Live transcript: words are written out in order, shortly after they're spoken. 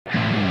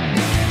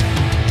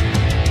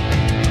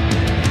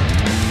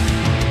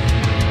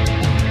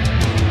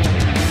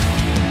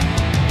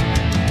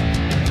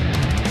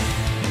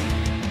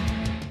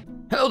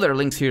there,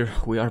 Lynx here.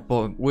 We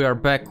are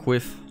back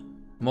with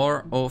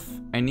more of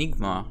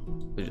Enigma,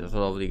 which is a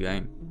lovely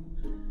game.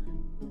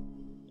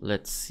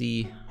 Let's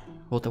see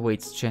what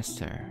awaits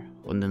Chester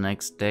on the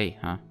next day,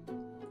 huh?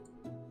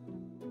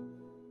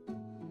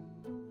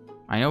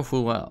 I know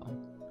full well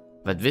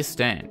that this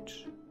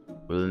stench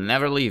will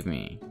never leave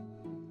me.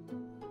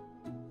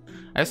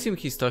 I assume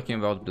he's talking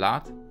about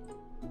blood,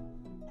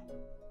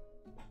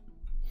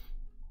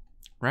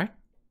 right?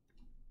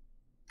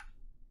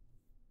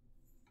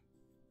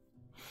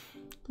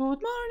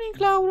 Good morning,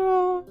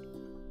 Lauro.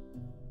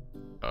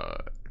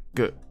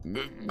 Good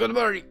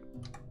morning.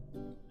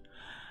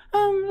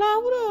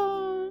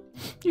 Lauro,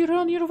 you're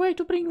on your way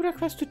to bring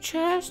breakfast to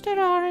Chester,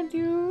 aren't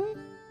you?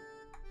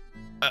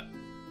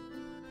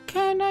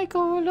 Can I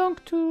go along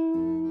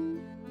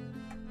too?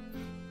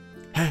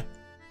 Huh?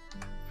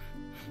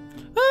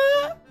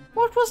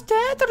 What was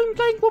that? Are you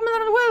playing Woman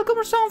Unwelcome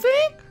or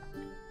something?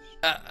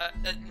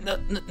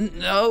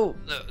 No,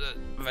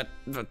 that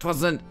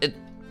wasn't it.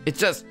 It's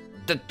just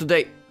that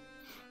today.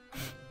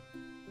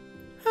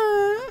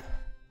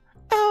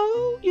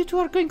 Oh, you two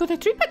are going on a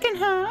trip again,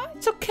 huh?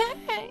 It's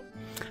okay.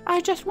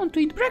 I just want to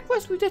eat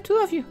breakfast with the two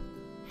of you.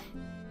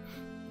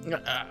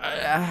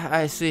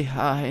 I see.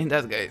 In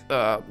that case,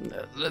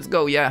 let's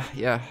go. Yeah.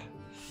 Yeah,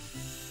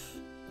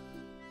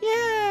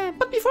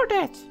 but before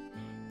that,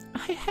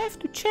 I have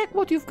to check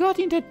what you've got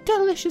in that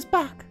delicious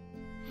bag.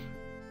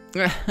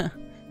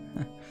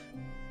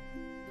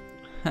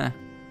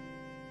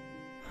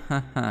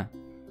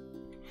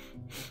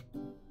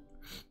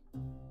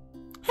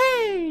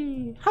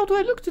 Hey, how do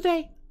I look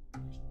today?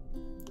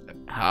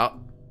 How?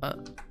 I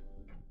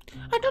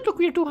don't look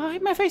weird, do I?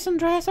 My face and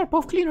dress are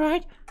both clean,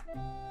 right?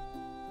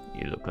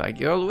 You look like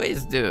you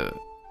always do.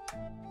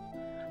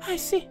 I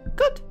see.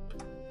 Good.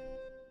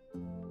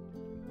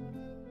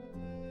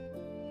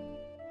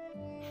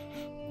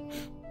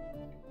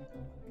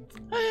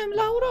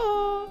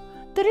 Lauro,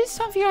 there is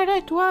something I'd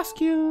like to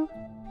ask you.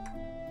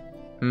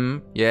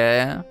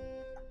 Yeah?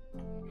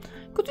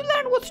 Could you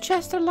learn what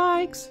Chester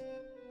likes?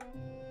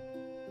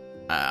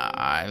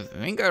 I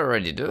think I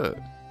already do.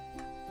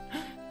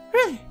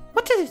 Really?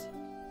 What is it?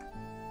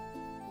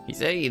 He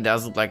said he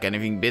doesn't like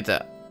anything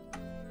bitter.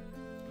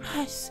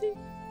 I see.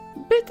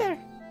 Bitter.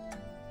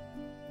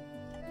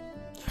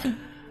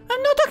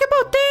 I'm not talking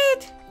about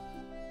that!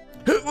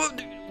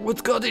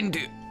 What's got into?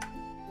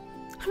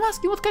 I'm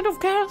asking what kind of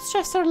girls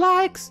Chester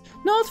likes,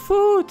 not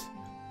food.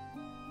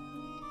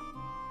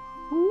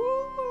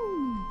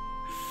 Ooh.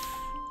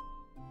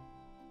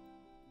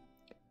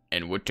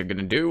 And what you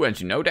gonna do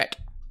once you know that?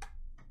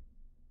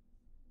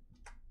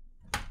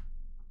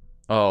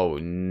 Oh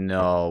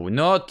no,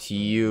 not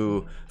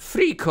you.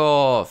 Freak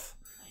off.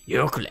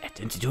 You're glad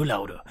and to do,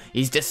 Lauro.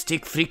 Is the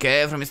stick freak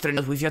from Mr.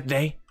 Not with you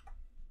today?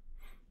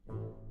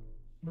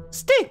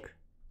 Stick?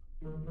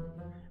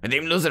 A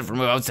damn loser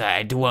from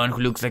outside, the one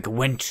who looks like a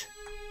wench.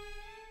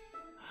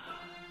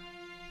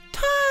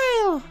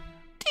 Tile!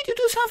 Did you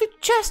do something to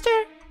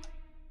Chester?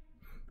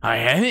 I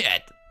haven't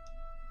yet.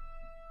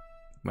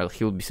 Well,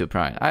 he'll be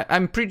surprised.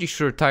 I'm pretty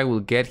sure Ty will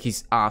get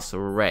his ass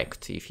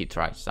wrecked if he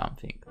tries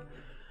something.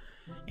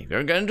 If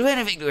you're gonna do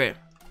anything to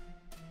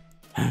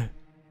him.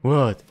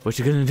 What? What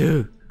you gonna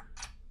do?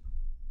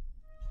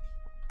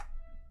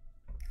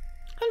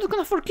 I'm not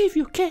gonna forgive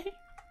you, okay?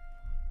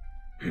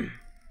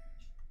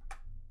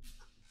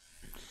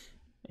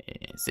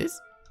 Is this?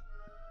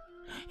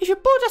 If you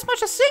put as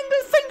much as a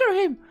single finger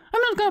him,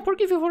 I'm not gonna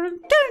forgive you for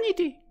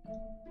eternity.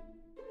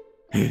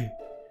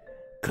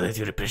 Glad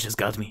your precious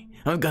got me.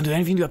 I'm not gonna do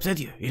anything to upset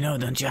you, you know,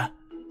 don't ya?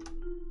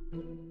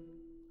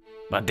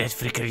 But that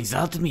freaker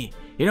insulted me.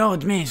 You know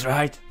what it means,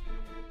 right?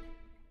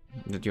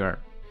 That you're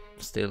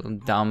still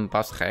dumb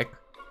as heck.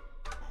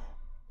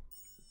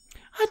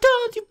 I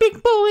don't, you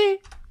big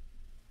bully.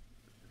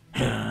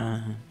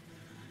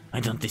 I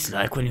don't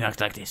dislike when you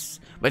act like this,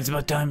 but it's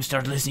about time you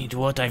start listening to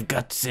what I've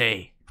got to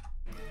say.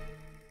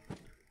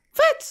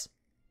 Fats!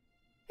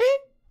 Eh?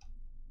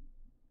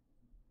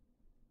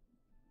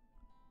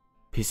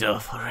 Piss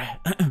off already.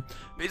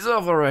 Piss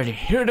off already.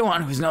 You're the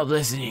one who's not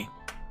listening.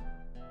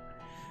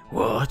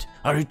 What?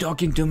 Are you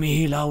talking to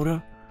me,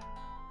 Lauro?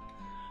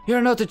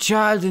 You're not a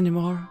child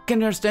anymore. Can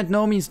you understand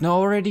no means no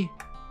already?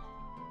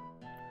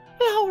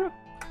 Lauro.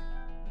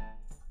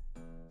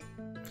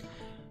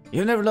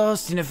 You've never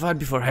lost in a fight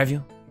before, have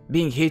you?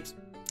 Being hit,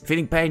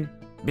 feeling pain,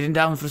 beating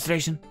down on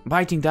frustration,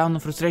 biting down on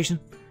frustration,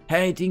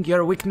 hating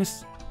your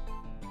weakness.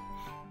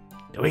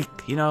 The weak,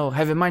 you know,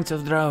 have a minds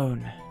of their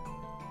own.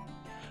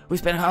 We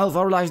spend half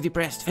our lives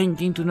depressed,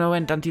 thinking to no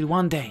end until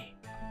one day.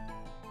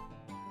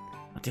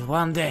 Until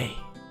one day.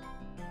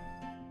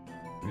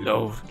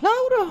 Lauro!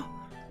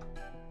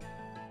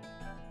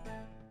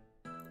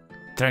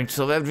 Trying to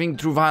solve everything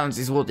through violence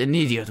is what an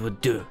idiot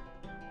would do.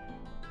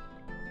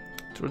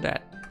 True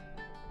that.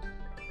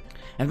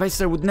 And my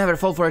sister would never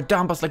fall for a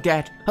dumb ass like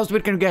that. How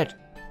stupid can you get?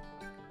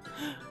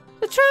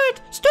 That's right!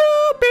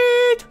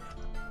 Stupid!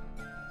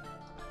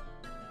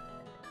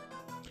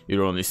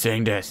 You're only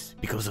saying this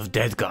because of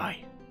that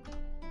guy.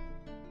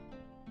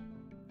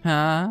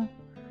 Huh?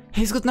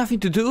 He's got nothing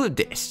to do with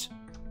this.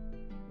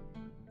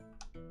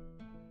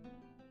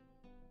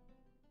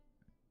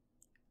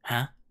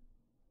 Huh?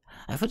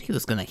 I thought he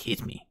was gonna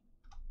hit me.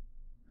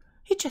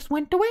 He just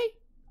went away.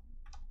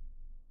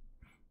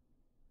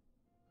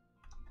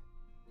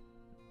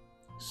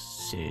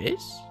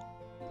 Sis?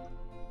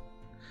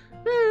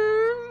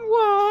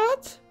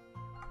 What?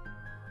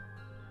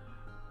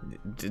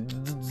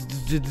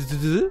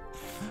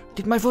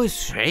 Did my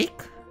voice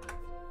shake?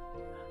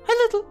 A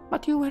little,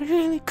 but you were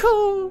really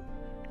cool.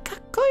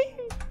 Kakoi.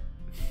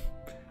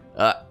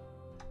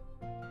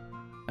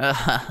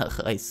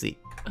 I see.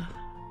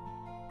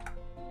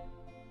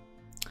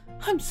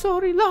 I'm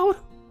sorry, Lauro.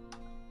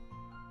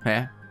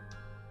 Yeah?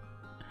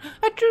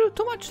 I drew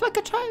too much like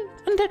a child,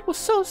 and that was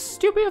so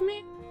stupid of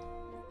me.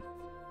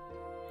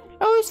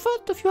 I always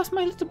thought of you as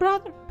my little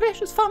brother,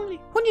 precious family,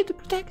 who needed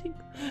protecting,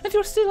 and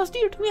you're still as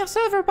dear to me as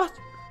ever, but...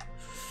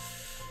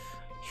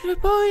 You're a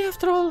boy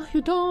after all,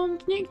 you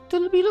don't need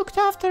to be looked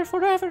after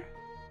forever.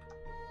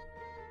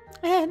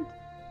 And...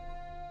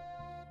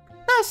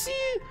 I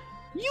see,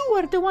 you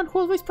were the one who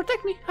always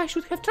protected me, I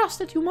should have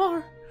trusted you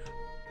more.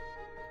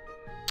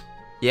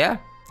 Yeah?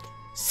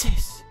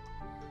 Sis.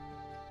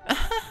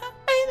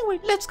 Anyway,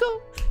 let's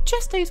go.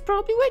 Chester is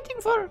probably waiting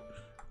for...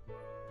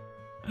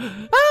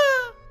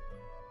 Ah!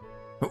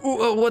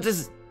 What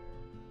is...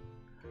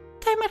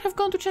 They might have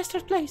gone to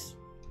Chester's place.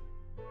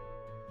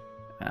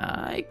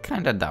 I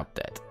kinda doubt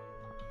that.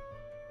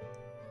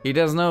 He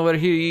doesn't know where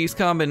his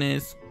cabin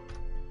is.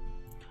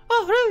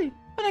 Oh, really?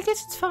 Then I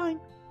guess it's fine.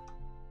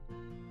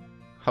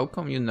 How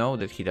come you know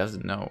that he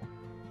doesn't know?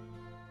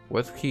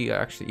 What if he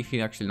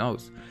actually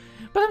knows?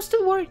 But I'm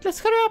still worried. Let's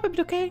hurry up a bit,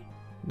 okay?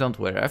 Don't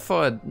worry.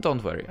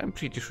 Don't worry. I'm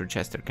pretty sure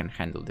Chester can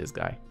handle this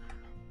guy.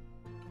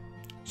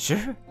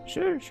 Sure.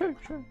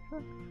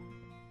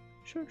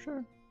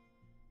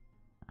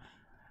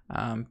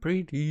 I'm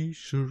pretty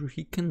sure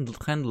he can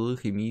handle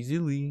him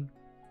easily.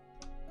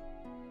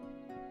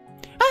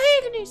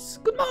 Ah, Agnes!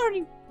 Good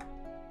morning!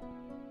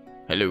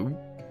 Hello?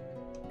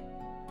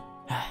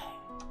 Are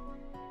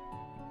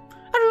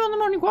you on the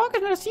morning walk?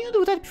 I've never seen you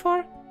do that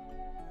before.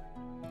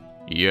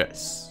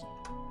 Yes.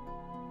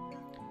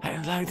 I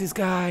don't like this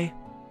guy.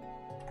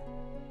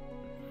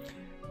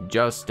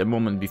 Just a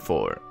moment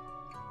before.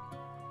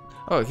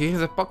 Oh, he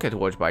has a pocket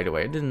watch, by the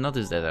way. I didn't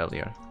notice that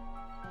earlier.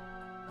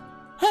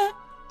 Huh?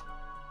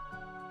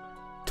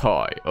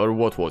 Ty, or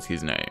what was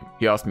his name?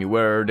 He asked me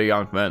where the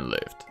young man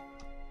lived.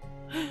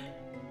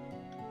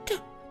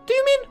 Do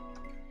you mean?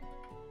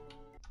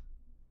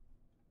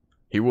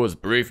 He was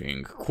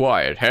breathing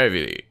quite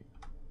heavily.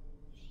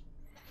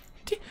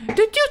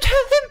 Did you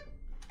tell him?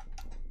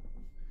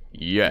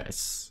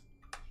 Yes.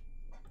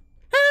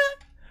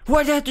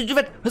 Why did I have to do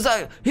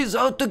that? He's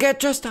out to get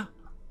Chester.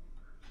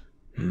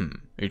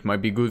 It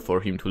might be good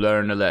for him to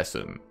learn a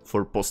lesson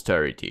for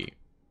posterity.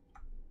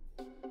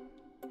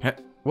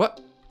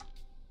 What?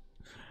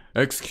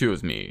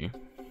 Excuse me.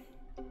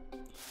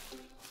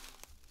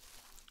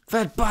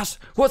 Fat boss,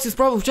 what's his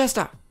problem with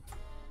Chester?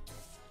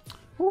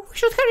 Oh, we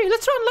should hurry.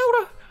 Let's run,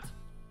 Lauro.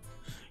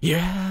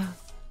 Yeah.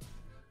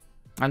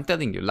 I'm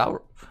telling you,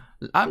 Lauro.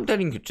 I'm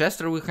telling you,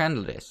 Chester will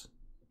handle this.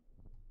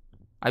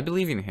 I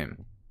believe in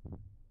him.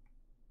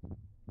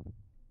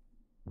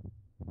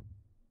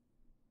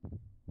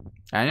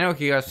 I know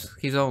he has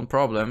his own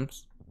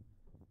problems.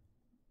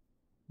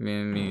 I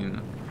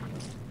mean,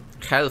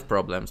 health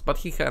problems, but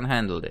he can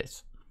handle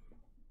this.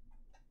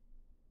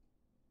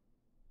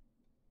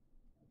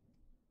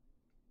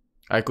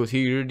 I could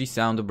hear the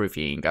sound of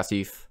breathing, as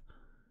if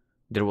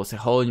there was a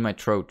hole in my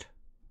throat.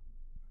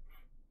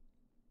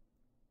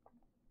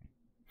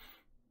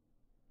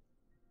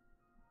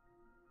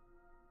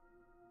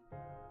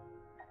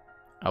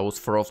 I was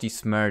thoroughly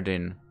smeared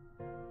in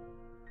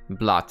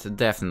blood,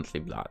 definitely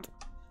blood.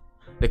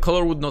 The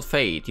color would not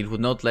fade, it would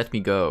not let me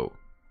go.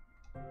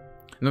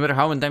 No matter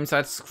how many times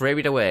I'd scrape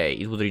it away,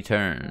 it would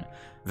return.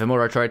 The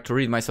more I tried to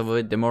rid myself of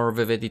it, the more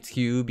vivid its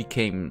hue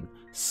became,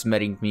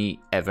 smearing me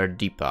ever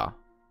deeper.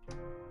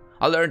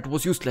 I learned it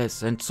was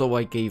useless, and so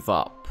I gave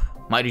up.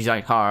 My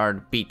resigned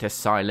heart beat a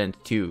silent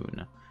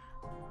tune.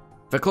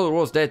 The color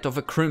was that of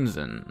a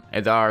crimson,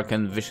 a dark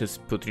and vicious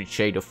putrid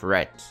shade of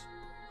red.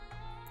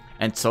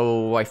 And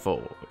so I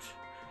thought,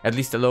 at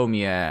least allow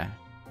me a...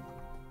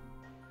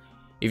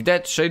 If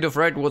that shade of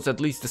red was at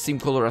least the same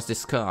color as the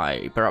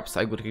sky, perhaps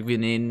I would have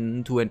given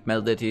in to and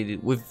melted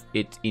it with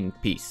it in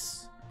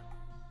peace.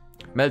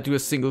 Melt to a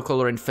single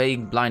color and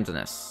fake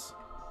blindness.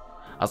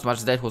 As much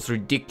as that was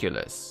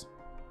ridiculous.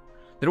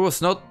 There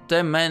was not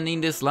a man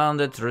in this land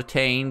that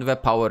retained the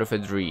power of a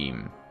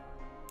dream.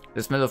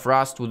 The smell of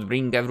rust would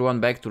bring everyone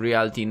back to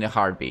reality in a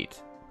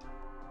heartbeat.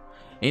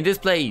 In this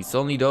place,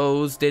 only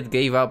those that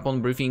gave up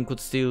on breathing could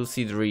still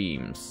see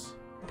dreams.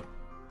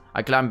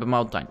 I climbed a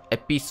mountain, a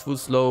peaceful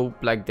slope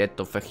like that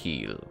of a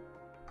hill.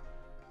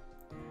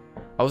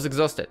 I was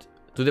exhausted,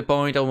 to the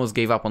point I almost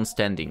gave up on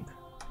standing.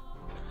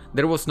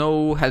 There was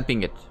no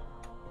helping it.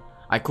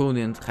 I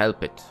couldn't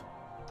help it.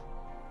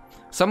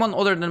 Someone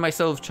other than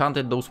myself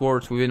chanted those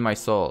words within my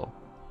soul.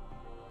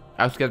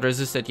 I would have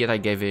resisted, yet I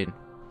gave in.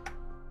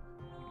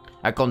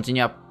 I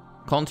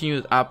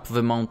continued up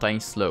the mountain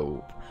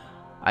slope.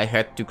 I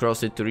had to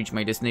cross it to reach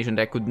my destination.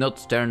 I could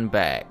not turn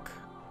back.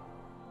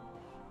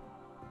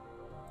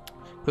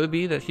 Could it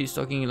be that he's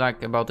talking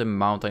like about a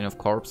mountain of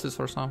corpses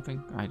or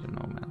something? I don't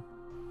know, man.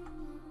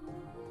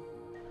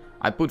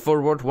 I put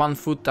forward one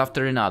foot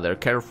after another,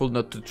 careful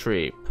not to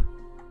trip.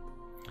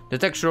 The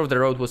texture of the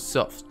road was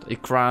soft.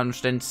 It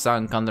crunched and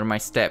sunk under my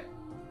step.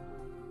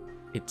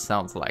 It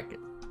sounds like it.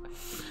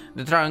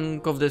 The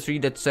trunk of the tree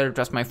that served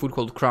as my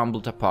foothold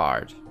crumbled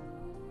apart.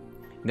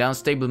 The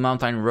unstable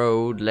mountain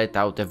road let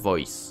out a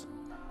voice.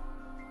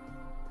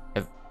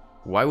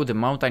 Why would a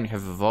mountain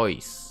have a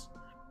voice?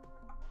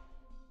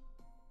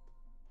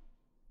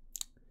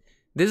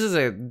 This is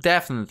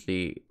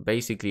definitely,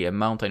 basically a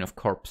mountain of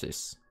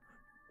corpses.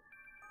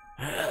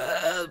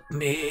 Help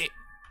me.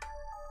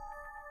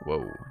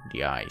 Whoa,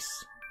 the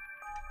ice.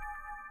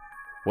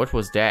 What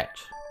was that?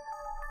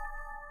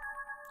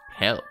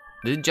 Help.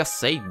 Did it just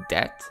say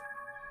that?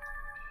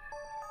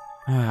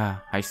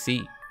 Ah, I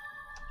see.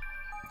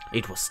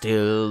 It was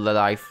still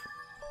alive.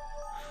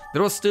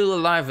 There was still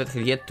a life that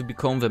had yet to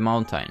become the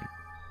mountain.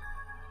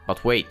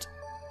 But wait.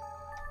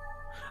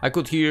 I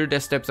could hear the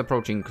steps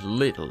approaching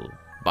little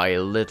by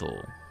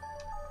little.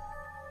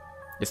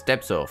 The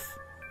steps of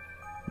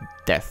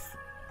death.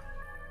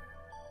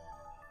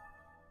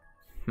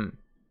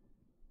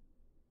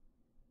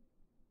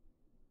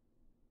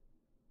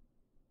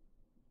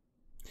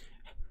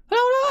 Lauro,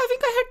 I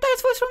think I heard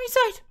that voice from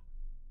inside.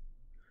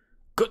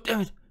 God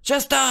damn it.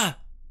 Chester!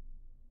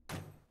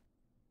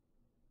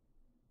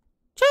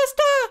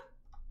 Chester!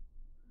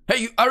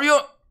 Hey, are you...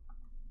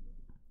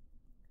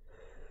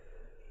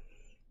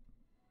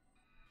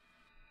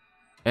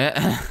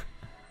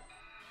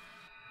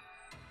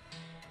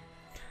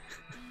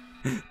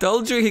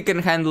 Told you he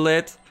can handle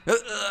it.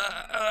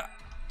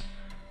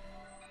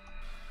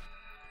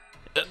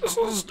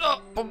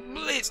 Stop,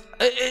 please.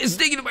 It's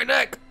sticking to my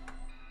neck.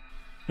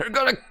 You're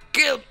gonna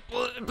kill,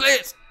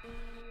 please.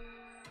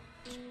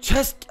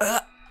 Just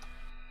or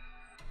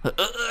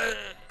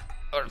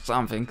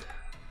something.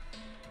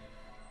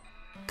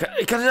 Cut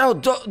it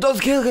out.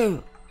 Don't kill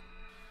him.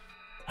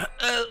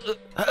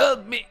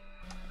 Help me.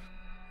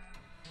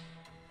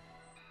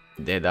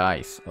 Dead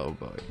eyes. Oh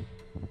boy.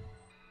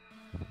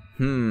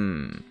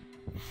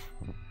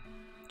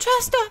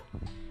 Chester.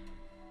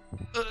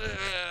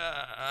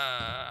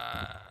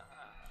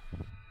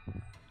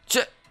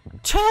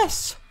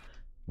 Chess.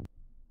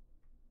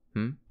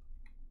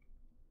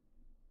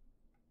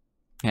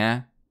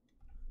 Yeah.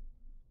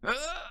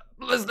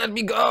 Please let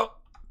me go.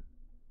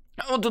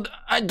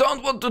 I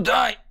don't want to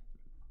die.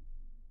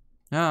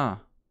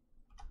 Ah.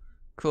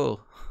 Cool.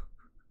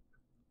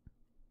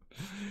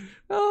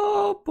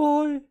 Oh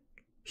boy.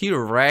 He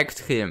wrecked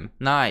him.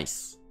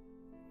 Nice.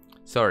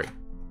 Sorry.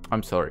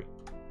 I'm sorry.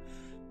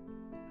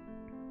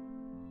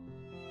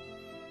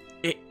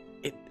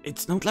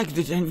 It's not like it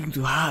did anything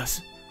to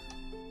us.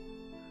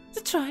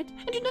 That's right.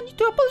 And you don't need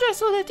to apologize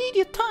for that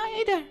idiot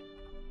either.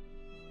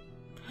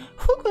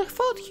 Who could have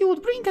thought he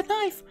would bring a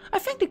knife? I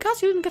thank the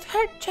gods you didn't get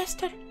hurt,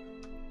 Chester.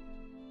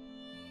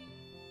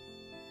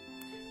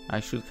 I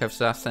should have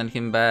sent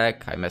him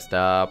back. I messed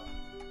up.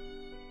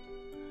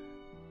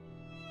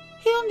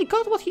 He only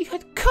got what he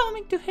had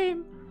coming to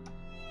him.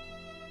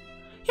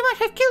 He might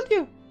have killed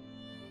you.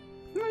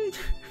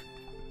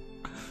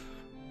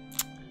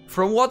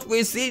 From what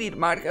we've seen, it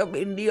might have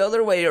been the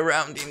other way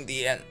around in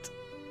the end.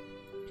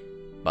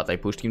 But I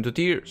pushed him to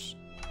tears.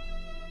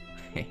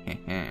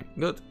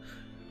 Good.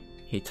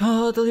 He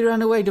totally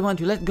ran away the moment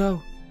you let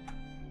go.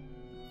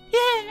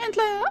 Yeah, and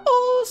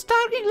all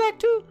starting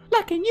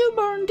like a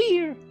newborn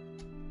deer.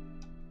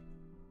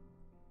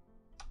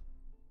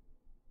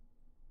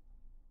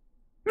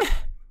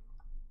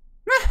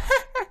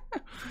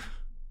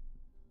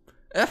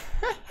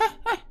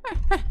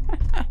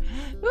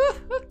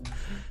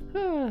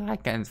 I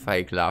can't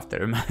fake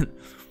laughter, man.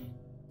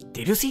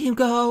 Did you see him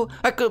go?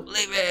 I couldn't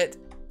believe it.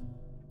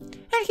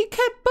 And he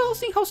kept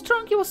boasting how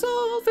strong he was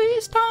all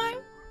this time.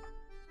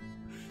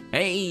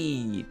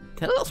 Hey,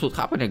 tell us what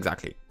happened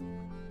exactly.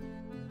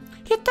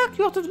 He attacked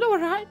you out of nowhere,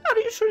 right? Are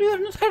you sure you are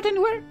not hurt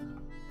anywhere?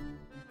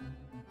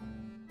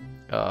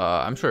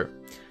 I'm sure.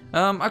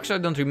 Actually, I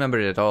don't remember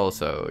it at all,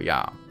 so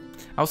yeah.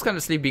 I was kind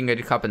of sleeping and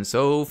it happened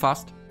so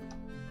fast.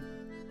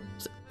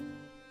 So,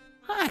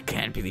 I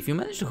can't believe you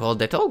managed to hold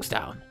that oaks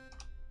down.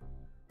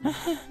 But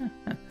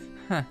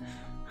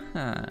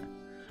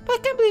I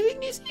can't believe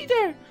Ignis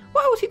either.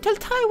 Why would he tell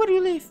Ty where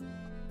you live?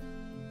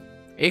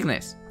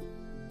 Ignis?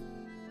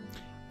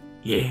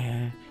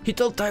 Yeah, he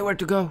told Ty where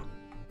to go.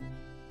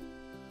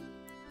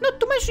 Not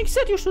to mention he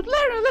said you should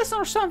learn a lesson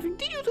or something.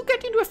 Did you two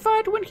get into a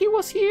fight when he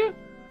was here?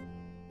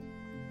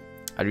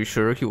 Are you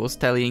sure he was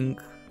telling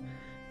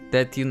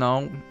that, you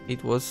know,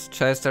 it was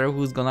Chester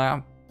who's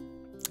gonna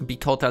be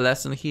taught a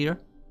lesson here?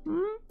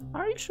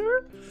 Are you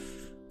sure?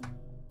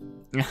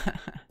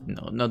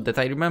 No, not that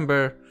I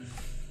remember.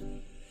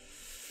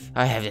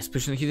 I have the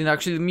suspicion he didn't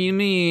actually mean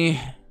me.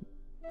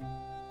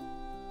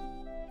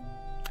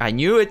 I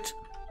knew it.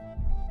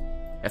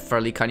 A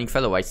fairly cunning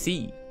fellow, I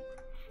see.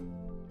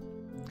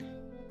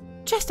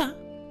 Chester,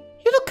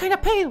 you look kinda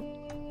pale.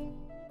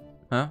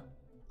 Huh?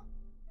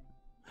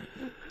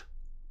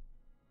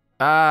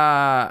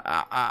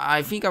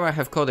 I think I might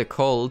have caught a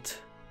cold.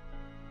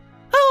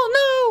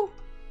 Oh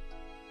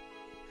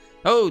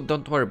no! Oh,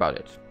 don't worry about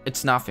it.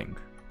 It's nothing.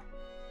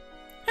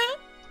 Huh?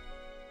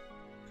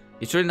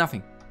 It's really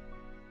nothing.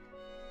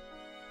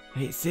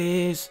 He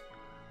says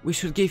we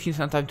should give him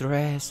some time to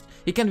rest.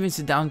 He can't even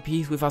sit down in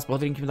peace with us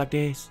bothering him like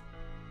this.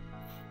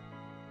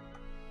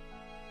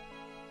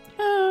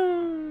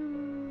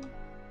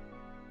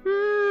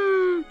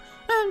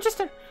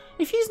 Chester,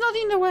 if he's not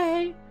in the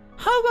way,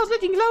 how about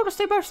letting Lauro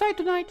stay by our side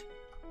tonight?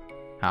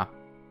 Huh?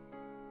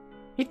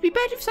 It'd be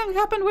better if something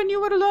happened when you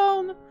were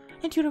alone.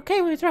 And you're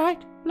okay with it,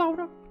 right,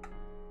 Lauro?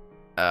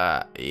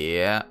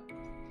 Yeah.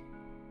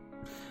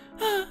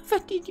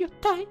 That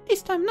idiot died.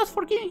 This time not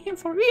forgiving him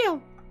for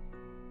real.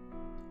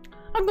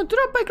 I'm going to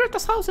drop by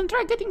Greta's house and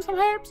try getting some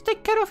herbs.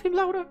 Take care of him,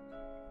 Lauro.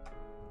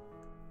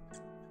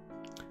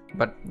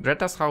 But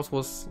Greta's house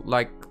was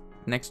like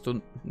next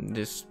to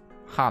this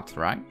hut,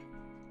 right?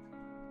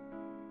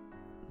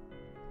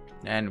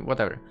 And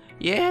whatever.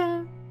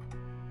 Yeah.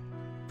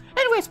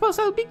 Anyway, I suppose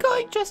I'll be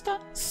going, Chester.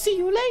 See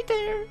you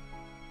later.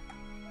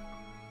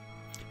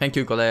 Thank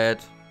you,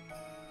 Colette.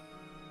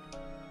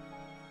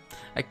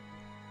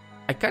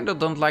 I kind of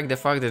don't like the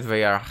fact that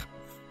they are...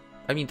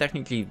 I mean,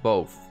 technically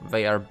both.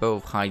 They are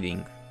both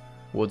hiding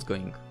what's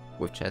going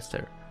with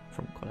Chester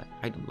from Colette.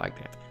 I don't like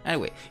that.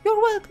 Anyway, you're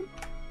welcome.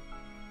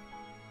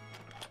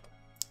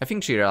 I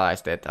think she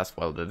realized that as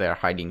well, that they're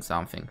hiding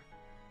something.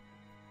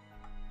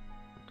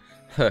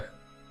 Huh.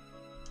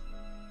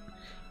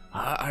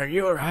 Are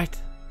you alright?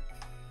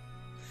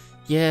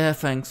 Yeah,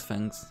 thanks.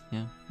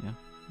 Yeah.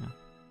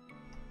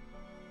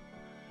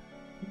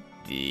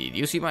 Did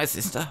you see my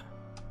sister?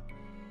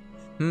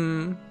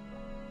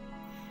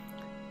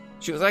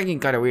 She was acting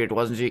kinda weird,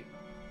 wasn't she?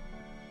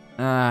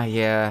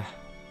 Yeah.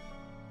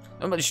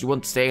 Nobody should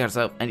want to stay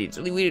herself, and it's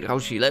really weird how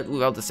she left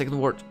without the second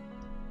word.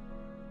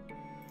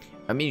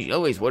 I mean, she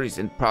always worries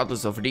and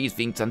prattles over these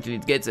things until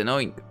it gets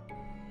annoying.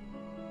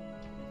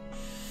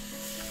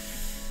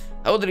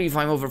 I wonder if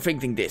I'm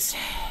overthinking this.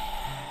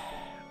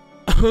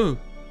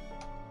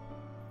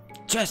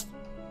 Just...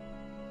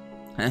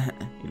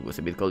 It was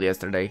a bit cold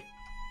yesterday.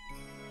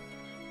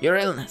 Your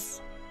illness.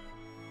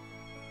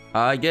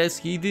 I guess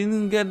he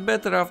didn't get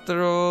better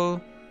after all.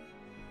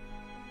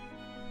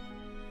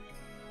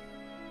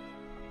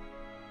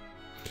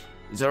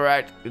 It's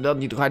alright, you don't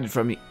need to hide it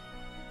from me.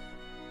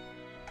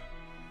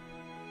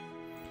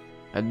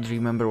 I don't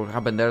remember what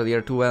happened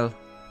earlier too well.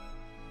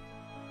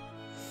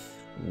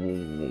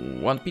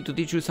 Want me to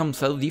teach you some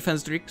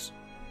self-defense tricks?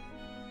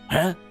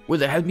 Huh?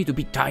 Will it help me to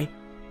beat Ty?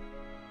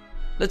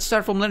 Let's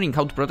start from learning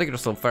how to protect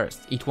yourself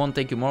first. It won't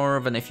take you more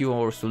than a few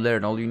hours to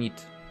learn all you need.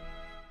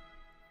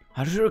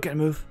 Are you sure you can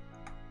move?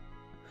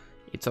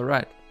 It's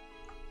alright.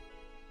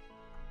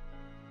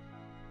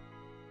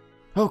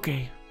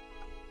 Okay.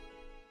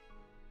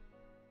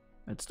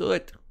 Let's do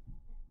it.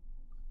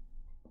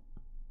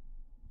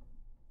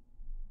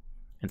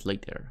 And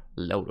later,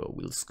 Lauro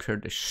will scare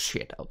the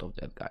shit out of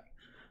that guy.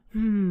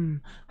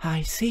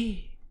 I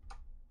see.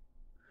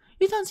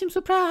 You don't seem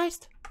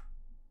surprised.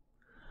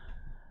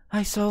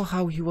 I saw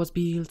how he was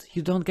built.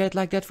 You don't get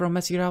like that from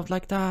messing around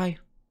like Ty.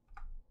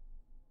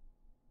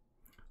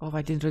 Oh,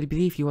 I didn't really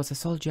believe he was a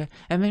soldier.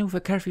 A man with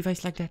a curvy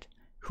face like that.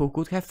 Who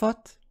could have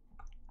thought?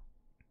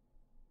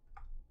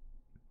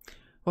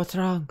 What's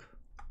wrong?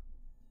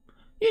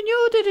 You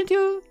knew, didn't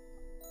you?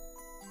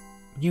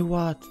 Knew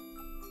what?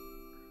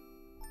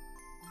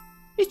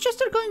 Is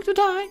Chester going to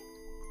die?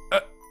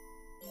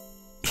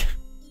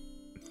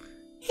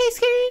 He's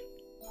here.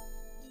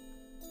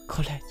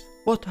 Colette,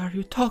 what are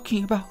you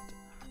talking about?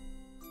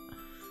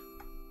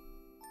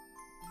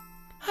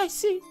 I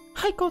see.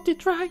 I got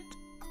it right.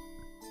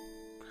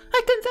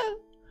 I can tell.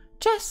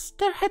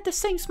 Chester had the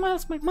same smile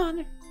as my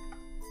mother.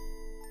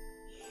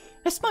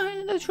 A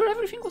smile that sure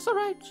everything was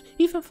alright,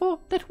 even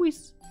though that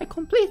was a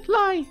complete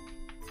lie.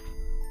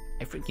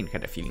 I freaking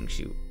had a feeling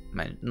she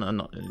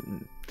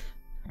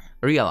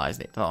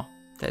realized it. Oh,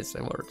 that's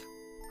the word.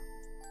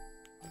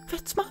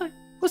 That smile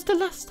was the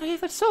last I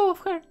ever saw of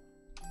her.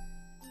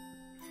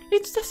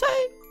 It's the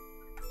same.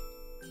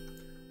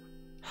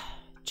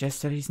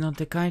 Chester is not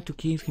the kind to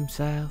kill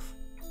himself.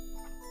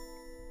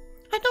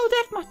 I know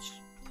that much.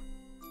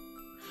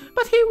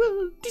 But he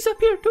will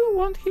disappear too,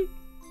 won't he?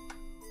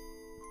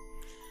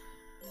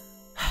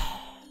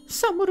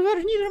 Somewhere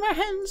where neither my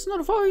hands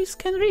nor voice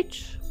can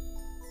reach.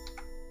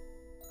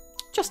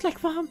 Just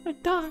like Mom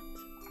and Dad.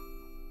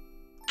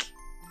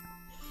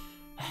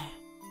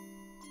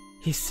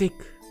 He's sick.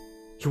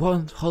 He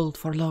won't hold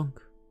for long.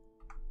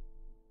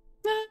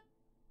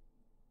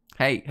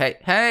 Hey!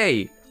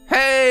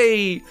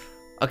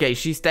 Okay,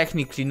 she's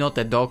technically not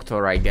a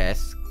doctor, I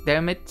guess.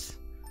 Damn it.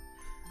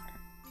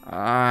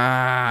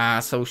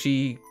 So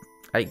she,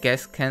 I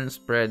guess, can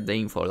spread the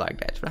info like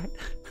that, right?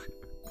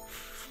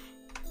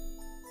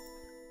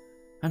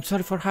 I'm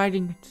sorry for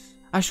hiding it.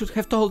 I should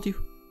have told you.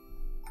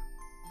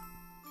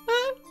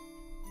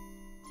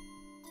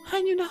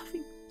 I knew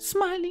nothing.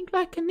 smiling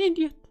like an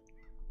idiot.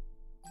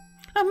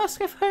 I must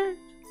have heard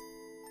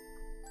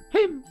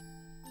him.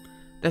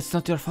 That's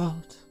not your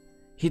fault.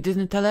 He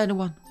didn't tell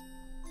anyone.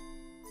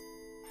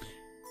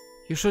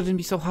 You shouldn't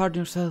be so hard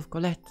on yourself,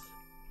 Colette.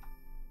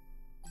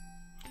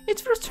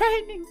 It's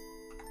frustrating.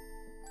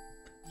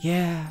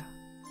 Yeah.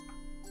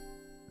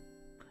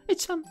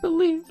 It's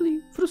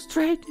unbelievably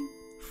frustrating.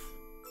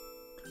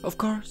 Of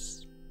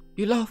course.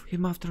 You love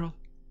him after all.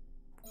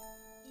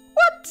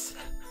 What?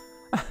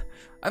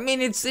 I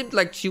mean, it seemed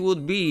like she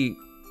would be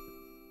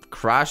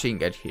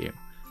crashing at him.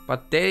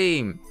 But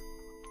damn.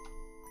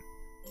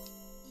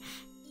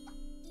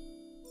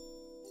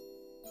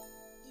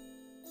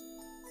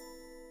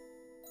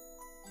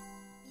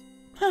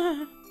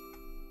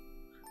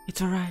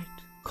 It's alright.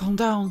 Calm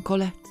down,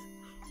 Colette.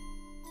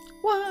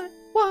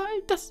 Why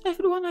does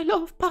everyone I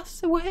love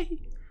pass away?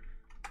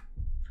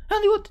 I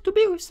only wanted to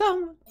be with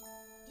someone.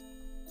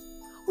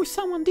 With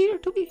someone dear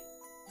to be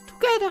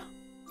together.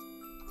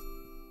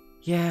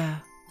 Yeah.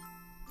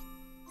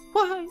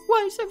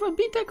 Why is everyone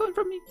being taken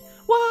from me?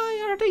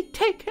 Why are they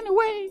taken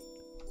away?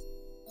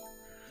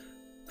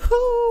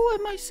 Who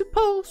am I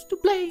supposed to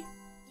blame?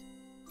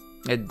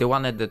 The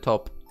one at the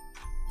top.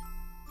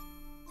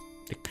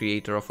 The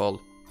creator of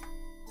all.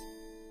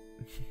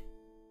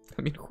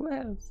 I mean, who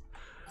else?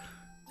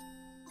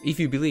 If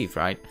you believe,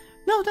 right?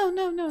 No.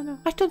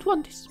 I don't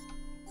want this.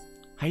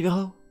 I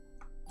know.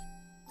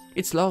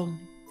 It's lonely.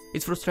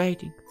 It's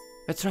frustrating.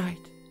 That's right.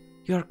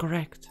 You are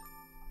correct.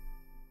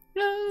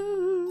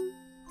 No.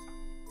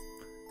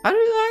 I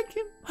really like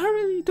him. I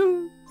really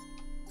do.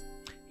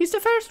 He's the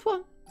first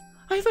one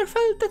I ever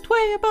felt that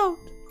way about.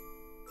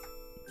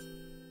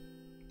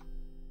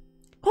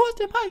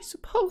 What am I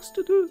supposed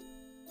to do?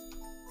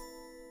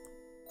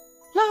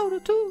 Lauro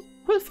too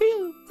will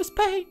feel his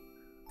pain.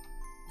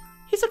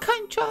 He's a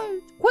kind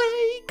child,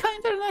 way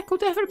kinder than I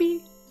could ever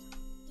be.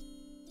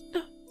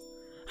 No,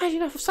 I had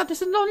enough of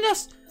sadness and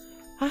loneliness.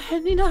 I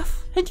had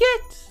enough, and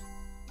yet,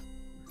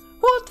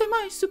 what am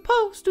I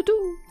supposed to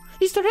do?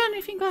 Is there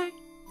anything I...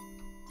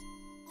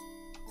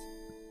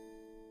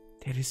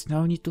 There is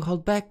no need to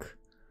hold back.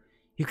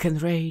 You can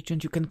rage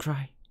and you can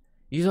cry.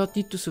 You don't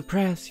need to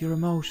suppress your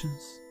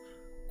emotions.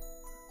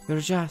 You're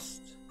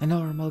just a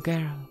normal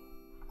girl.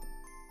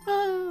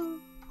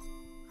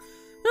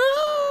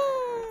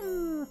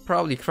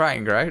 Probably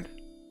crying, right?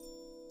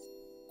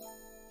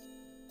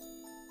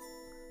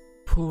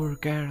 Poor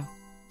girl.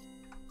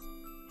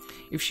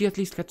 If she at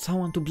least had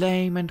someone to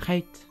blame and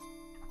hate.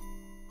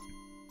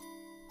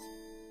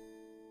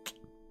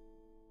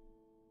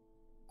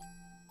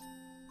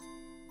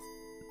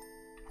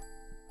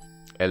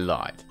 A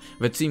light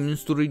that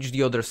seems to reach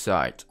the other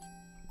side.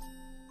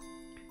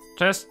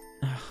 Just...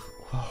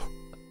 Whoa.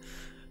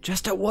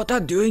 Just what are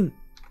you doing?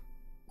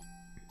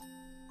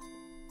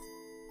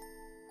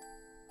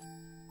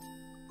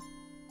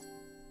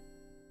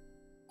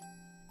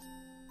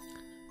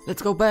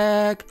 Let's go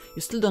back.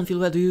 You still don't feel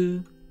well, do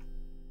you?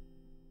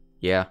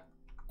 Yeah.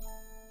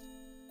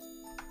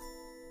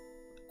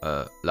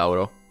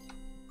 Lauro?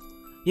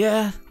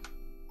 Yeah.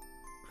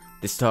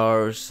 The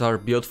stars are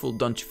beautiful,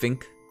 don't you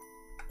think?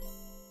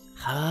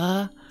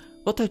 Huh?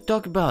 What are you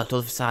talking about all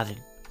of a sudden?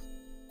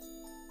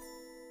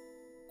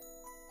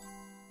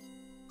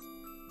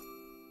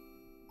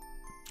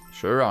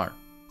 Sure are.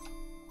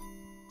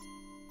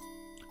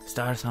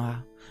 Stars, huh?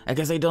 I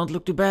guess they don't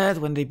look too bad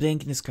when they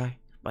blink in the sky.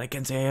 But I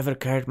can't say I ever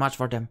cared much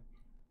for them.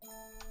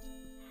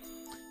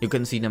 You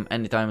can see them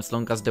anytime as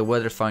long as the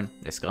weather's fine.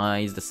 The sky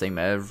is the same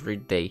every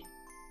day.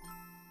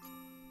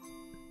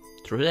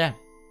 True that.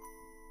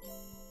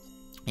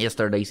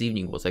 Yesterday's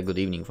evening was a good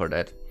evening for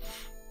that.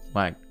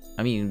 Like,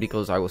 I mean,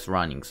 because I was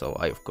running, so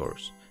I of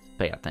course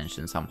pay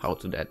attention somehow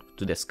to that,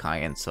 to the sky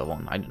and so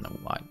on. I don't know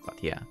why,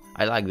 but yeah,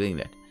 I like doing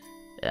that.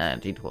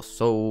 And it was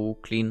so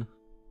clean.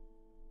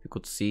 You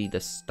could see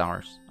the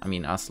stars. I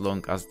mean, as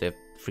long as the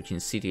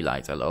freaking city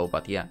lights are low,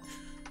 but yeah.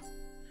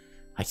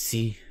 I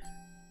see.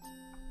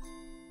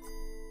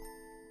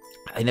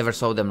 I never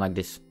saw them like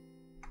this.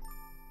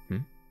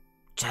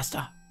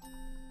 Chester.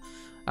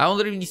 I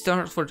wonder if the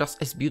stars were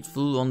just as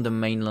beautiful on the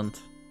mainland.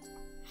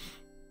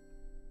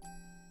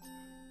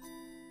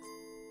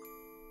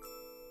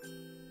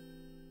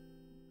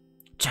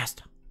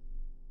 Chester.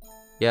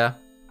 Yeah.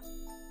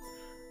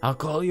 I'll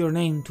call your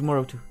name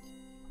tomorrow too.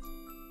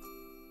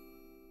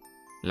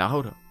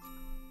 Lauro.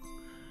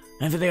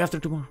 And the day after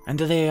tomorrow, and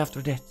the day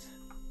after that.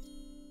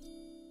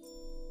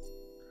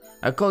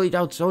 I'll call it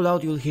out so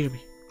loud you'll hear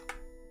me.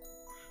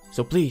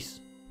 So please,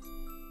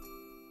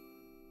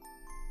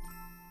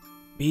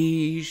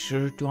 be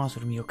sure to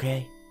answer me,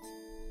 okay?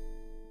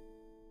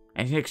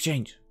 And in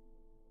exchange,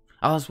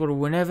 I'll answer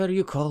whenever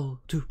you call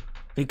too,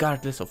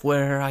 regardless of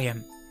where I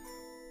am.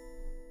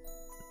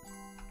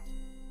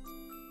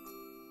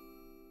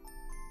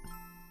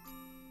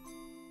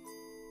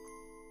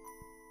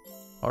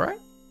 Alright?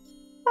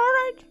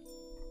 Alright.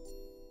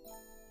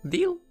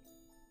 Deal.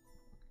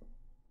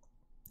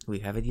 We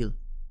have a deal.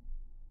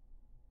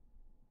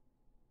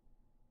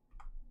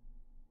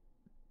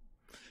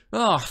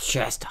 Oh,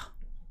 Chester.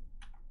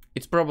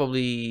 It's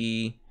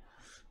probably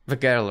the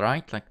girl,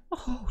 right? Like,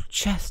 Oh,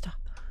 Chester,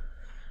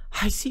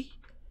 I see.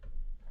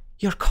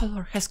 Your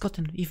color has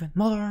gotten even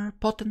more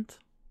potent.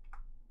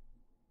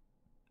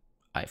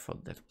 I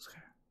thought that was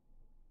her.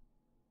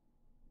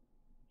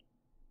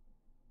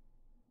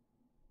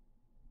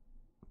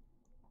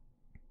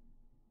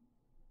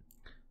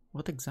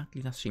 What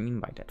exactly does she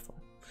mean by that for?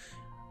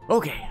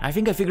 Okay, I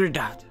think I figured it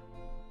out.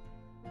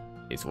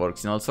 This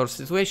works in all sorts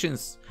of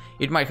situations.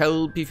 It might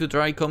help if you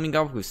try coming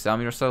up with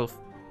some yourself.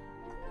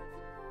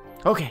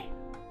 Okay.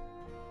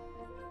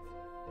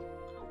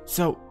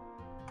 So,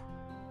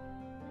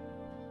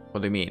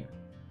 what do you mean?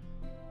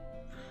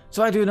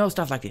 So I do know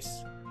stuff like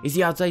this. Is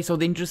the outside so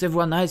dangerous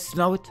everyone has to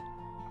know it?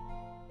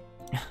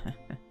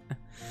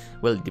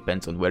 Well, it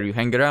depends on where you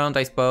hang around,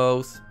 I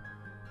suppose.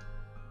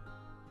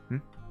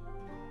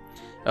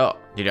 Oh,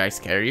 did I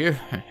scare you?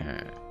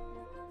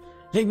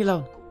 Leave me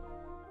alone.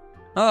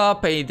 Ah,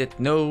 pay that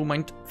no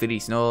mind. Fear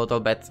is not all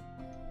bad.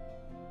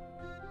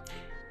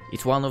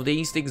 It's one of the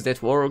instincts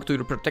that work to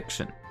your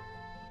protection.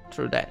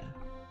 True that.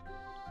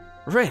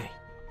 Really?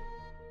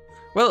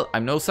 Well,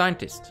 I'm no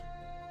scientist.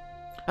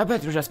 I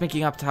bet you're just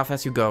making up stuff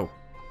as you go.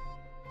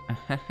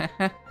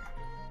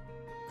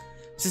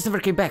 Sis never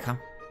came back, huh?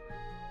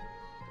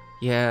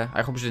 Yeah,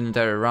 I hope she didn't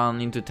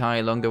run into Ty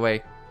along the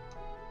way.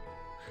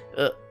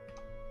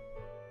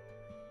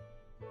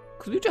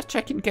 Could you just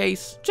check in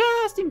case?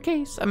 Just in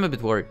case. I'm a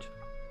bit worried.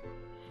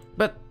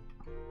 But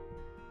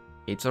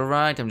it's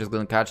alright, I'm just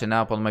gonna catch a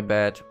nap on my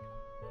bed.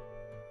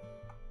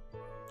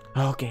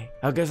 Okay,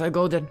 I guess I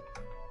go then.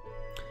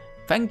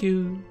 Thank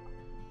you.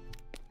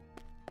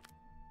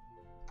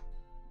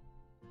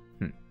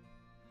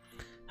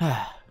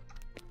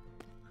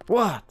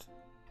 What?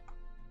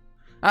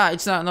 Ah,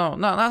 it's not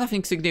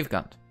nothing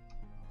significant.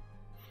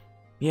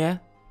 Yeah?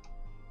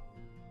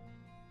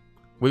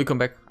 Will you come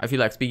back? I feel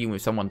like speaking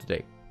with someone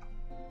today.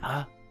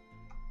 Huh?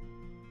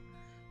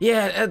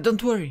 Yeah,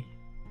 don't worry.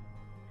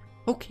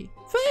 Okay,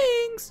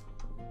 thanks.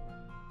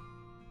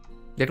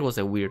 That was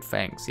a weird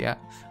thanks, yeah?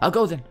 I'll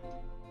go then.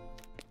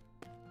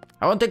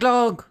 I won't take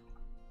long.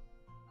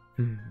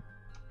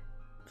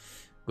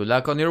 Good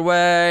luck on your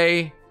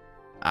way.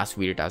 As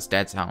weird as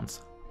that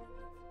sounds.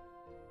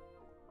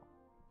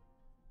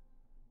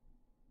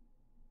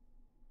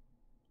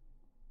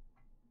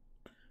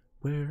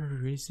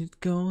 Where is it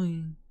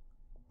going?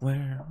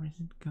 Where is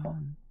it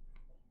going?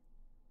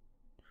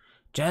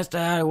 Just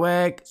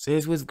awake,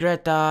 sis with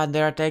Greta, and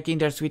they are taking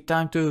their sweet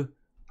time too.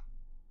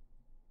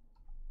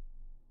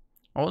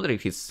 I wonder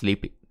if he's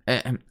sleeping.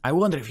 I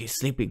wonder if he's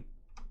sleeping.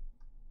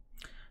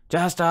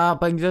 Just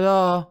open the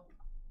door.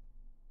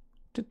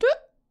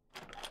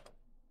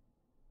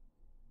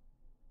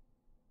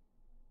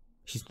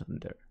 She's not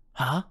there.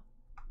 Huh?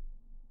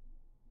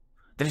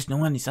 There is no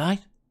one inside?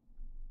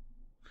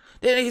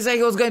 Didn't he say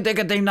he was going to take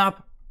a day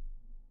nap?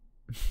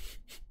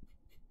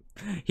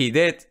 He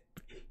did.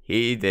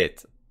 He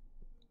did.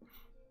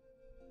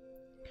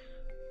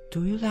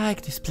 Do you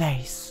like this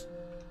place?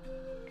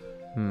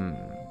 I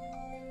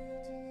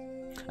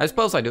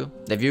suppose I do.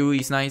 The view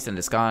is nice and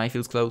the sky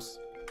feels close.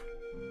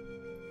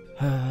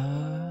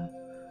 How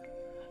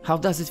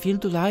does it feel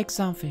to like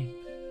something?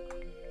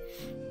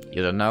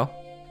 You don't know?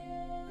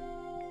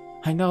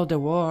 I know the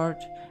word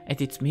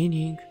and its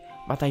meaning,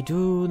 but I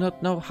do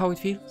not know how it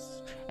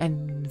feels.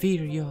 And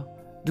Viryo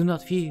do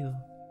not feel.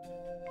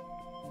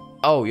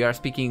 Oh, you are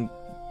speaking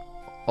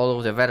all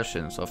of the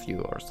versions of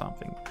you or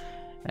something.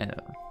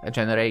 A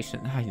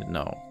generation, I don't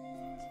know.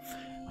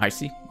 I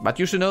see. But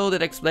you should know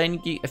that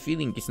explaining a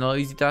feeling is no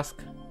easy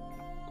task.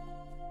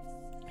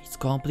 It's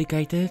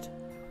complicated.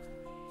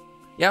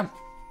 Yeah.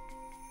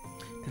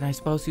 Then I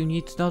suppose you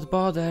need not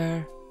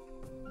bother.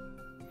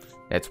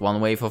 That's one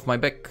wave of my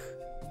back.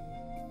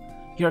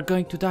 You're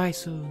going to die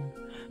soon,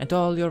 and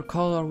all your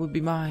color will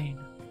be mine.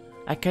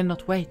 I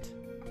cannot wait.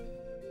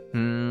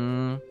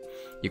 You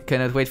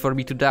cannot wait for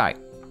me to die.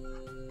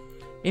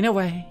 In a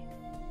way.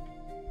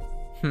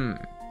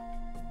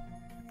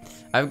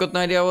 I've got no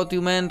idea what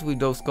you meant with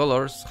those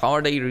colors. How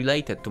are they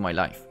related to my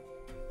life?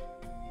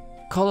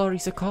 Color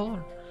is a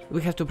color.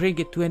 We have to bring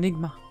it to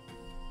Enigma.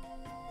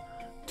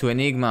 To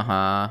Enigma,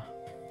 huh?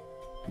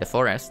 The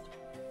forest?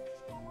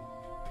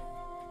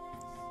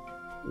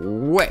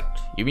 Wait,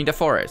 you mean the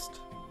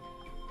forest?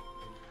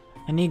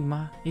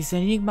 Enigma is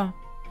Enigma.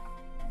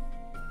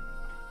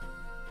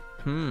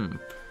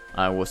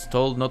 I was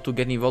told not to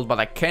get involved, but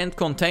I can't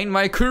contain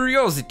my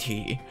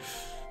curiosity.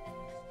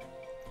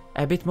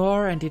 A bit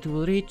more and it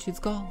will reach its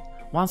goal.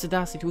 Once it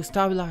does, it will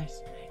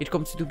stabilize. It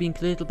comes into being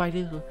little by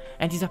little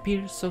and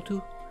disappears, so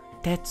too.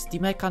 That's the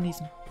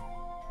mechanism.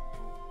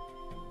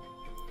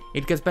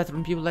 It gets better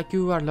when people like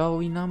you are low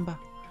in number.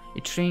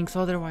 It shrinks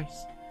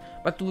otherwise.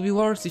 But it would be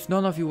worse if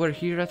none of you were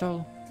here at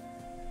all.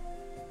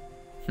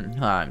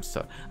 I'm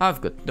sorry.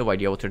 I've got no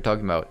idea what you're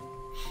talking about.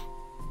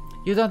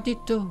 You don't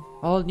need to.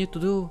 All you need to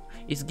do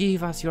is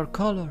give us your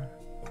color.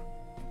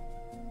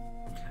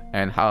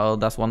 And how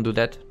does one do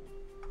that?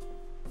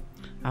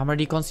 I'm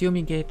already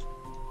consuming it.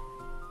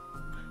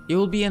 You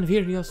will be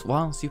envious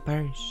once you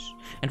perish.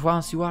 And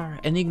once you are,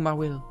 Enigma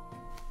will.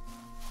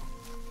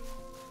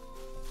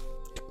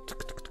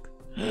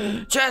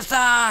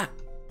 Chester!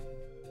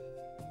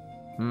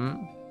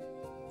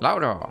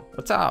 Lauro,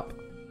 what's up?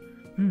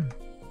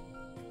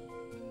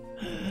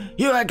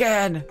 You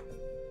again!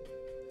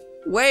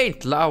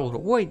 Wait, Lauro,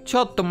 wait,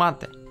 ciotto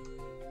mate.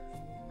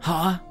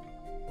 Huh?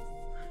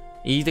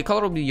 If the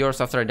color will be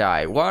yours after I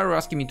die, why are you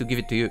asking me to give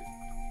it to you?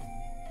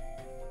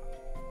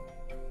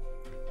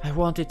 I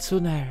want it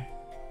sooner.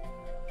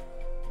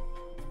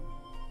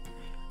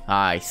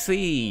 I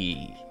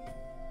see.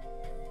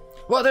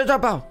 What are you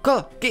about?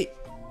 Color, key.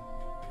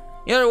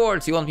 In other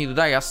words, you want me to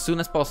die as soon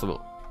as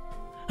possible.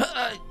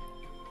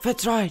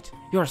 That's right.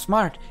 You're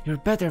smart. You're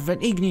better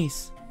than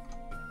Ignis.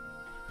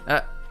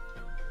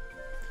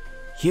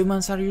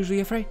 Humans are usually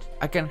afraid.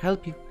 I can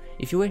help you,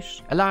 if you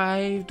wish.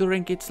 Alive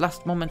during its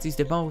last moments is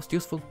the most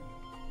useful.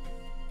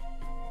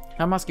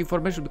 I'm asking for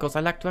permission because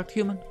I like to act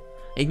human.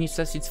 Ignis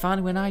says it's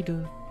fun when I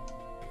do.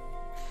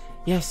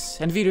 Yes,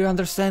 and Viri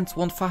understands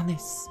want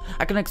funness.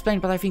 I can explain,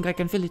 but I think I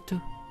can feel it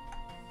too.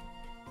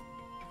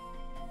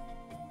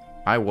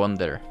 I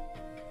wonder.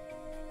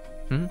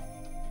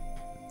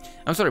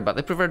 I'm sorry, but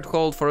I prefer to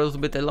hold for a little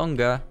bit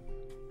longer.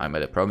 I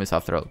made a promise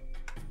after all.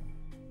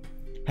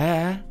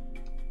 Huh?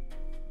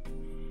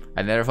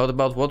 I never thought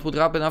about what would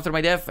happen after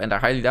my death, and I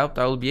highly doubt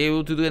I will be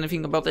able to do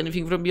anything about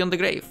anything from beyond the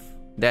grave.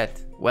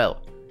 That,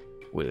 well,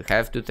 will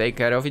have to take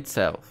care of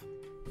itself.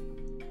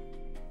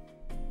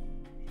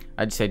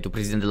 I decided to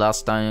present the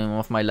last time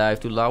of my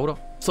life to Lauro,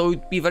 so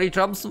it'd be very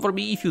troublesome for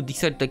me if you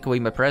decide to take away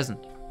my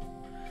present.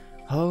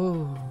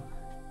 Oh.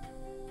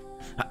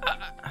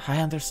 I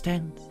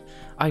understand.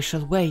 I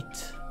shall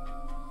wait.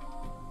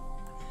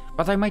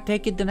 But I might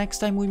take it the next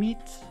time we meet.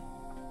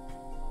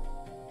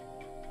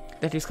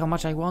 That is how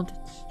much I want it.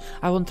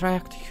 I won't try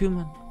act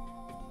human.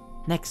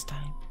 Next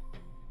time.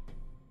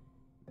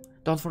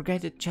 Don't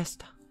forget it,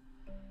 Chester.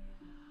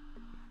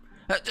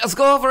 Just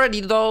go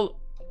already, doll!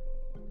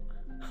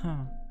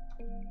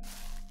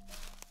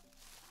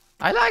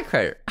 I like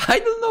her. I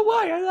don't know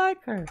why I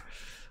like her.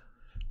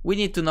 We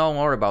need to know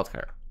more about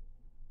her.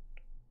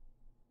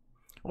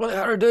 What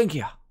are you doing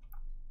here?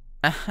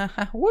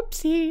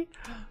 Whoopsie.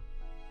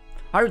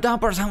 Are you dumb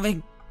or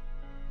something?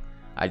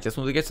 I just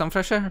want to get some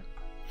fresh air.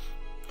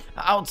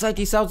 Outside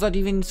is outside,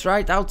 even it's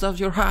right outside of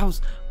your house.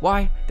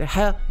 Why the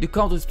hell do you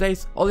come to this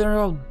place all on your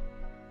own?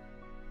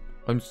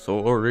 I'm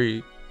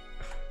sorry.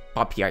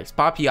 Puppy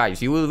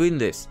eyes, you will win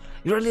this.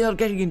 You're really not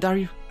getting it, are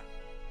you?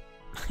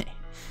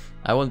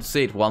 I want to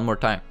say it one more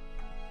time.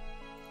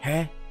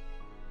 Huh?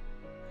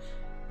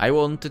 I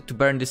wanted to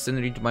burn this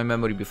scenery into my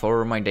memory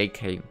before my day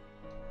came.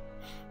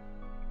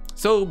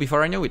 So,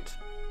 before I knew it.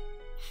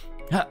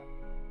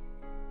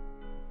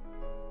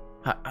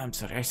 I'm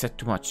sorry, I said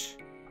too much.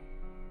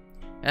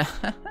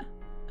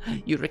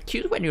 You're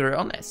cute when you're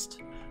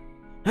honest.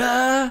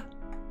 Oh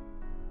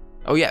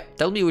yeah,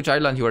 tell me which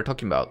island you were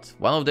talking about.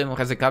 One of them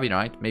has a cabin,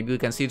 right? Maybe we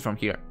can see it from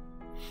here.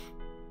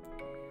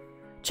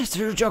 Chester,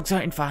 your jokes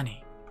aren't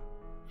funny.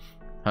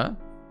 Huh?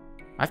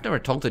 I've never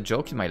told a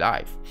joke in my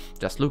life.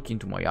 Just look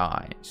into my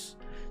eyes.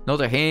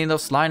 Not a hint of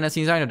slyness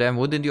inside of them,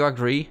 wouldn't you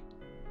agree?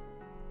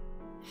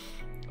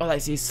 All I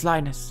see is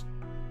slyness.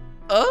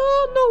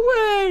 Oh, no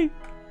way!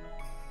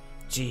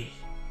 Gee.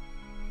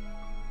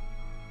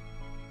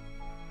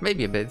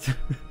 Maybe a bit.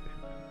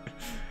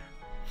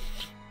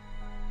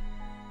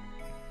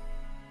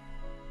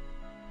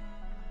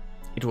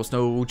 It was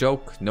no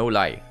joke, no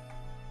lie.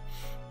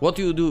 What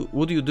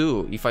would you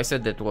do if I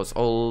said that was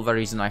all the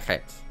reason I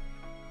had?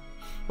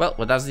 Well,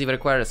 what does it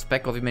require a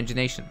speck of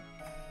imagination?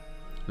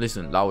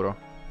 Listen, Lauro.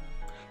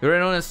 You're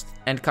an honest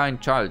and kind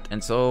child,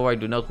 and so I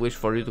do not wish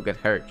for you to get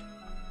hurt.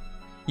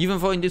 Even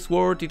though in this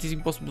world it is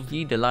impossible to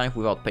lead a life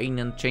without pain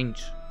and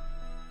change.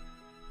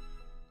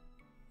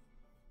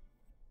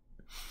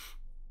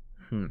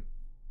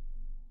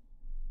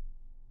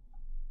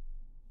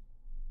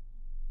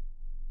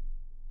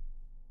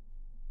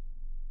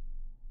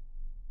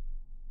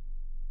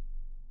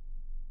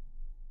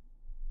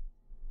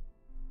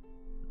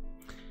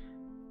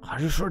 Are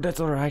you sure that's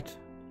alright?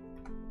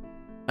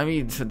 I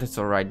mean, that's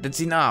alright. That's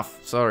enough.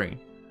 Sorry.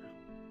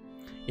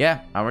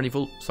 Yeah, I'm already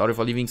full. Sorry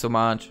for leaving so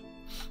much.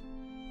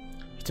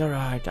 It's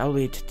alright, I'll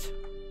eat it.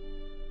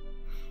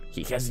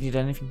 He hasn't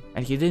eaten anything,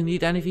 and he didn't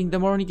eat anything the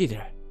morning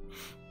either.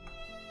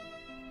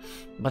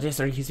 But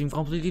yesterday he seemed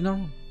completely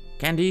normal.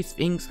 Can these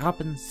things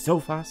happen so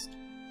fast?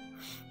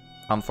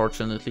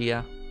 Unfortunately,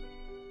 yeah.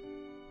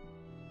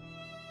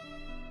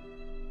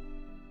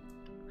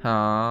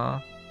 Huh?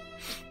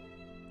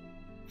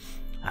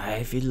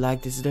 I feel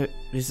like this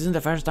isn't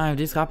the first time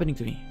this is happening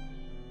to me.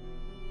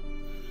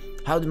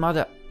 Howdy,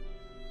 mother.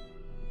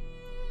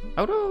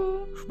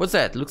 Oh, what's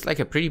that? Looks like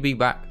a pretty big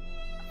bag.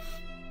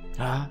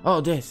 Oh,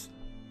 this.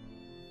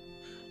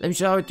 Let me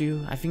show it to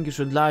you. I think you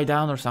should lie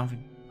down or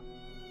something.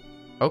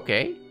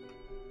 Okay.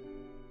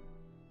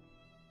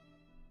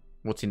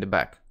 What's in the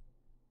bag?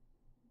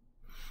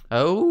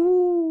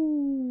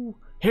 Oh,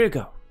 here you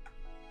go.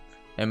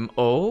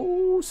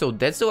 Oh, so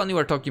that's the one you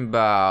were talking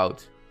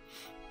about.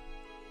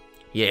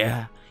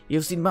 Yeah,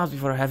 you've seen maps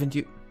before, haven't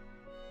you?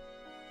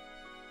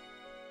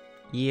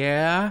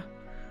 Yeah.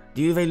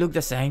 Do they look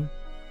the same?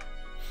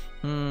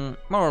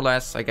 More or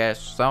less, I guess.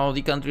 Some of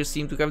the countries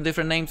seem to have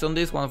different names on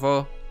this one,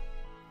 though.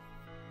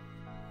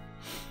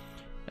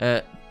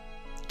 The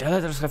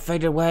letters have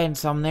faded away and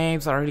some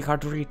names are really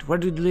hard to read. Where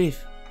do you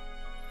live?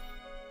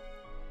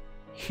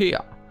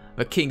 Here,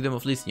 the Kingdom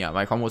of Lysnia.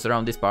 My home was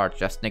around this part,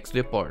 just next to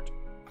the port.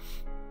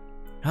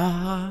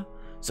 Ah,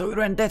 so you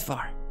went that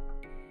far?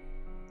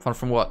 Far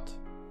from what?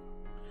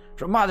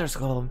 From mother's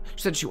home.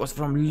 She said she was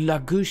from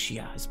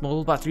Lagusia, a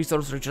small but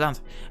resource-rich land,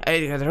 and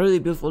it had a really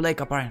beautiful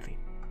lake apparently.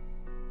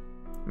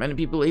 Many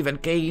people even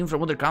came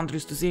from other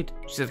countries to see it.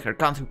 She said her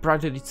country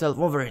prided itself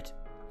over it.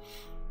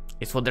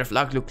 It's what their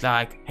flag looked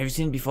like. Have you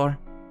seen it before?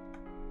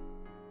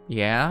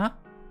 Yeah?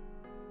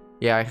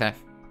 Yeah, I have.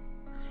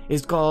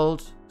 Is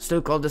it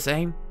still called the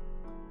same?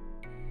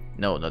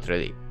 No, not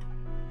really.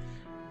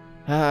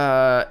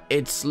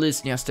 It's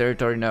Lysnia's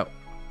territory now.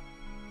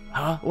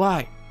 Huh?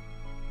 Why?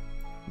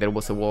 There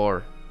was a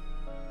war.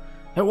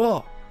 A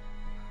war?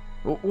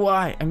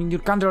 Why? I mean,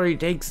 your country already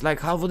takes like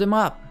half of the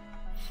map.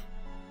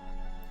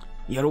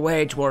 You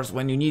wage wars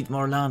when you need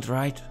more land,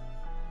 right?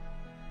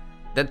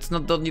 That's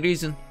not the only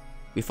reason.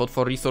 We fought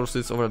for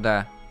resources over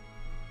there.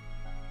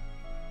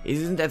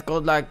 Isn't that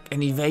called like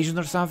an invasion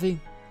or something?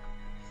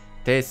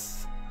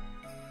 This.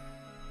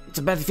 It's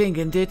a bad thing,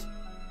 isn't it?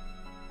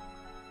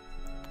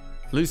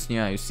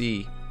 Lysnia, you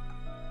see,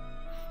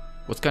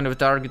 was kind of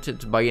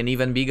targeted by an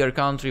even bigger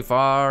country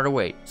far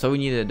away, so we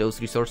needed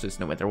those resources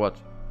no matter what.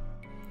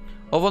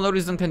 Although no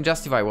reason can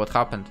justify what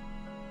happened.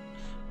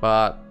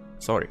 But,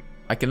 sorry,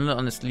 I cannot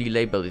honestly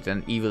label it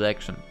an evil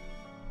action.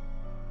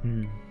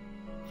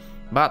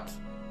 But,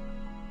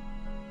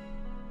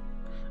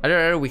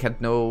 either we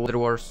had no other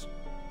wars.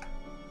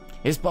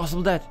 It's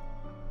possible that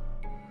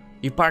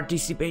you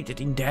participated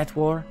in that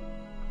war?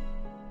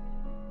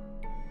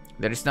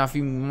 There is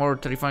nothing more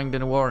terrifying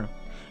than a war.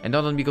 And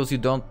not only because you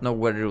don't know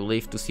where you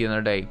live to see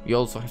another day, you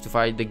also have to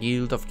fight the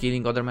guilt of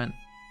killing other men.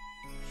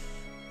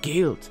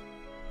 Guilt?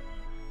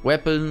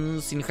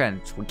 Weapons in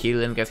hand, we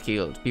kill and get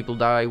killed. People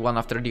die one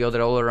after the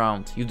other all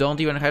around. You don't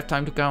even have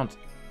time to count.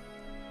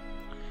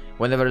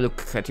 Whenever you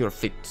look at your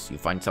feet, you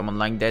find someone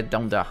lying dead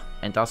down there.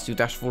 And as you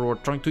dash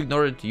forward trying to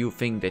ignore it, you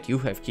think that you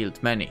have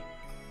killed many.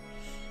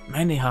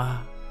 Many, huh?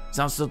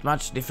 Sounds not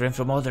much different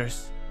from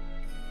others.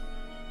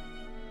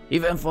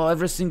 Even for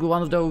every single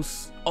one of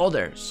those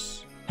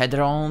others had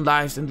their own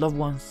lives and loved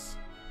ones.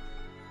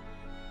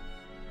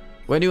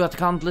 When you had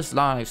countless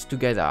lives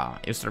together,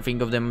 you start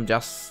thinking of them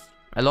just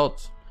a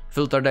lot,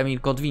 filter them in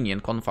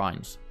convenient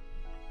confines.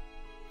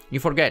 You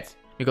forget,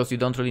 because you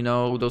don't really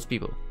know those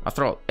people.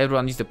 After all,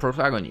 everyone is the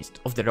protagonist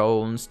of their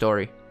own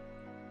story.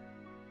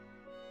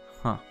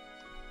 Huh.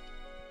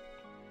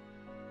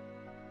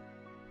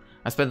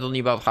 I spent only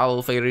about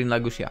half a year in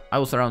Lagusia. I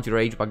was around your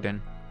age back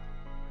then.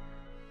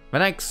 The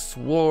next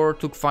war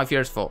took 5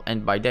 years though,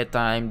 and by that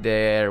time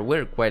there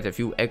were quite a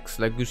few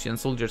ex-Lagusian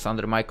soldiers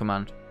under my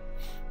command.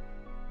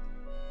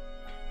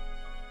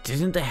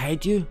 Didn't they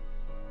hate you?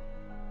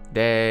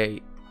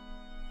 They...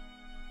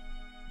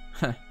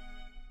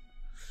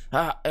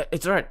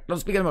 It's alright, don't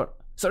speak anymore.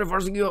 Sorry for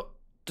forcing you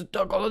to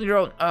talk all on your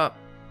own.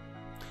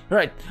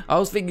 Right, I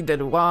was thinking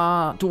that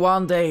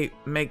one day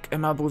make a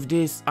map with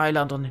this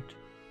island on it.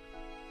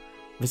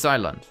 This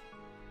island?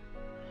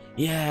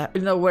 Yeah, I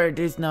don't know where it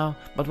is now,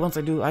 but once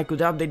I do, I could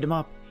update the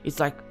map. It's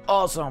like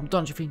awesome,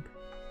 don't you think?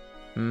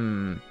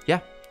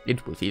 Yeah,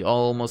 it would feel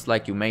almost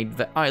like you made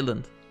the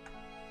island.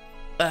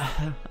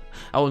 I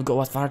won't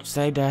go as far to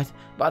say that,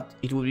 but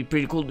it would be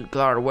pretty cool to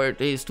declare where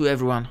it is to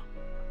everyone.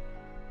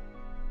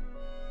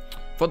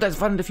 For that's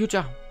fun in the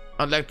future,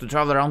 I'd like to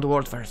travel around the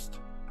world first.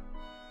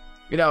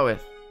 You know it.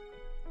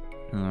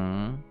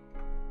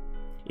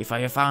 If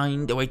I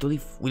find a way to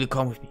live, will you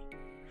come with me?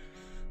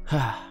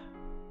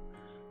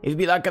 It'd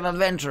be like an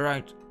adventure,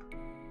 right?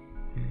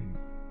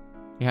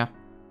 Yeah.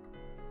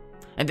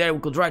 And there we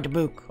could write a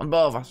book on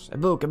both of us. A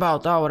book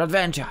about our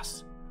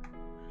adventures.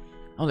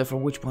 Only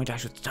from which point I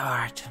should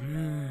start.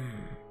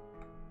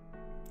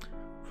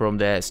 From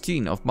the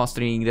scene of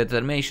mastering the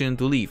determination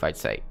to live, I'd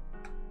say.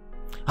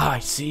 I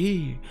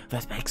see.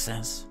 That makes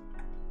sense.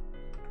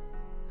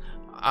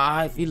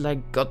 I feel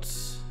like got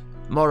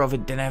more of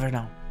it than ever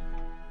now.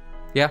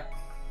 Yeah.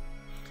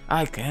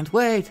 I can't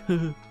wait.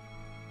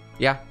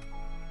 Yeah.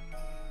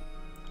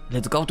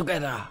 Let's go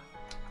together.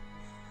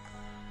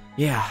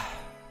 Yeah.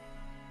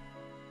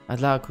 I'd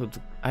like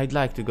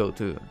to go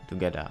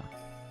together.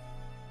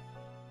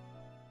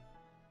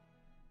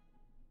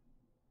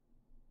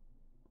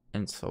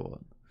 And so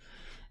on.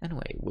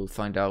 Anyway, we'll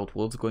find out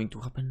what's going to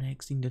happen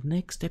next in the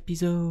next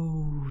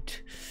episode.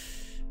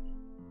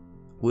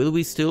 Will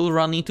we still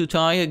run into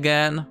Ty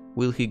again?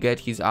 Will he get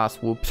his ass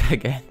whooped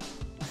again?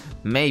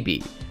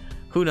 Maybe.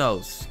 Who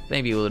knows?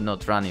 Maybe we'll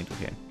not run into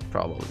him.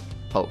 Probably.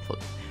 Hopefully.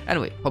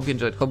 Anyway, hope you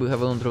enjoyed, hope you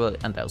have a wonderful day,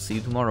 and I'll see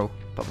you tomorrow.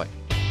 Bye bye.